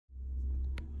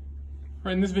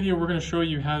Right, in this video we're going to show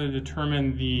you how to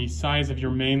determine the size of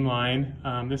your main line.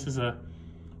 This is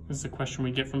a question we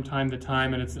get from time to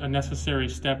time, and it's a necessary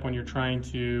step when you're trying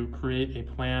to create a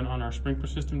plan on our sprinkler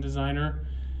system designer,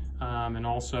 and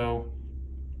also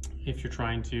if you're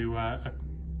trying to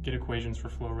get equations for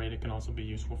flow rate, it can also be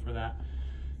useful for that.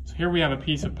 So here we have a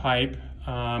piece of pipe.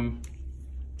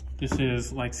 This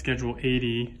is like Schedule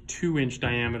 80, 2-inch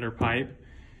diameter pipe.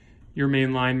 Your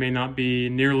main line may not be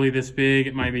nearly this big.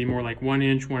 It might be more like 1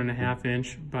 inch, 1.5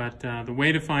 inch. But the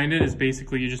way to find it is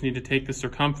basically you just need to take the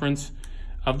circumference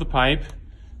of the pipe.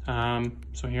 So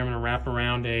here I'm going to wrap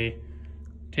around a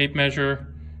tape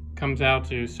measure. Comes out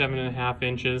to 7.5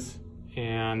 inches.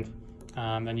 And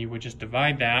then you would just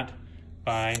divide that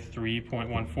by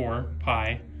 3.14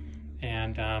 pi.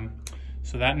 And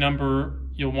so that number,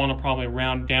 you'll want to probably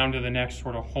round down to the next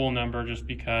sort of whole number, just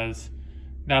because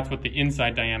that's what the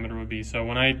inside diameter would be. So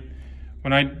when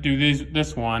I do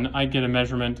this one, I get a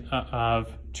measurement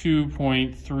of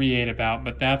 2.38 about,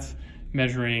 but that's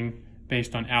measuring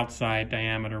based on outside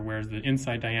diameter, whereas the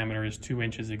inside diameter is 2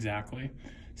 inches exactly.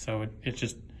 So it's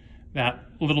just that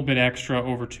little bit extra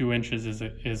over 2 inches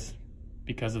is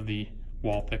because of the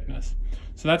wall thickness.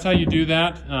 So that's how you do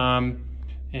that.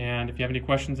 And if you have any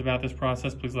questions about this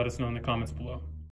process, please let us know in the comments below.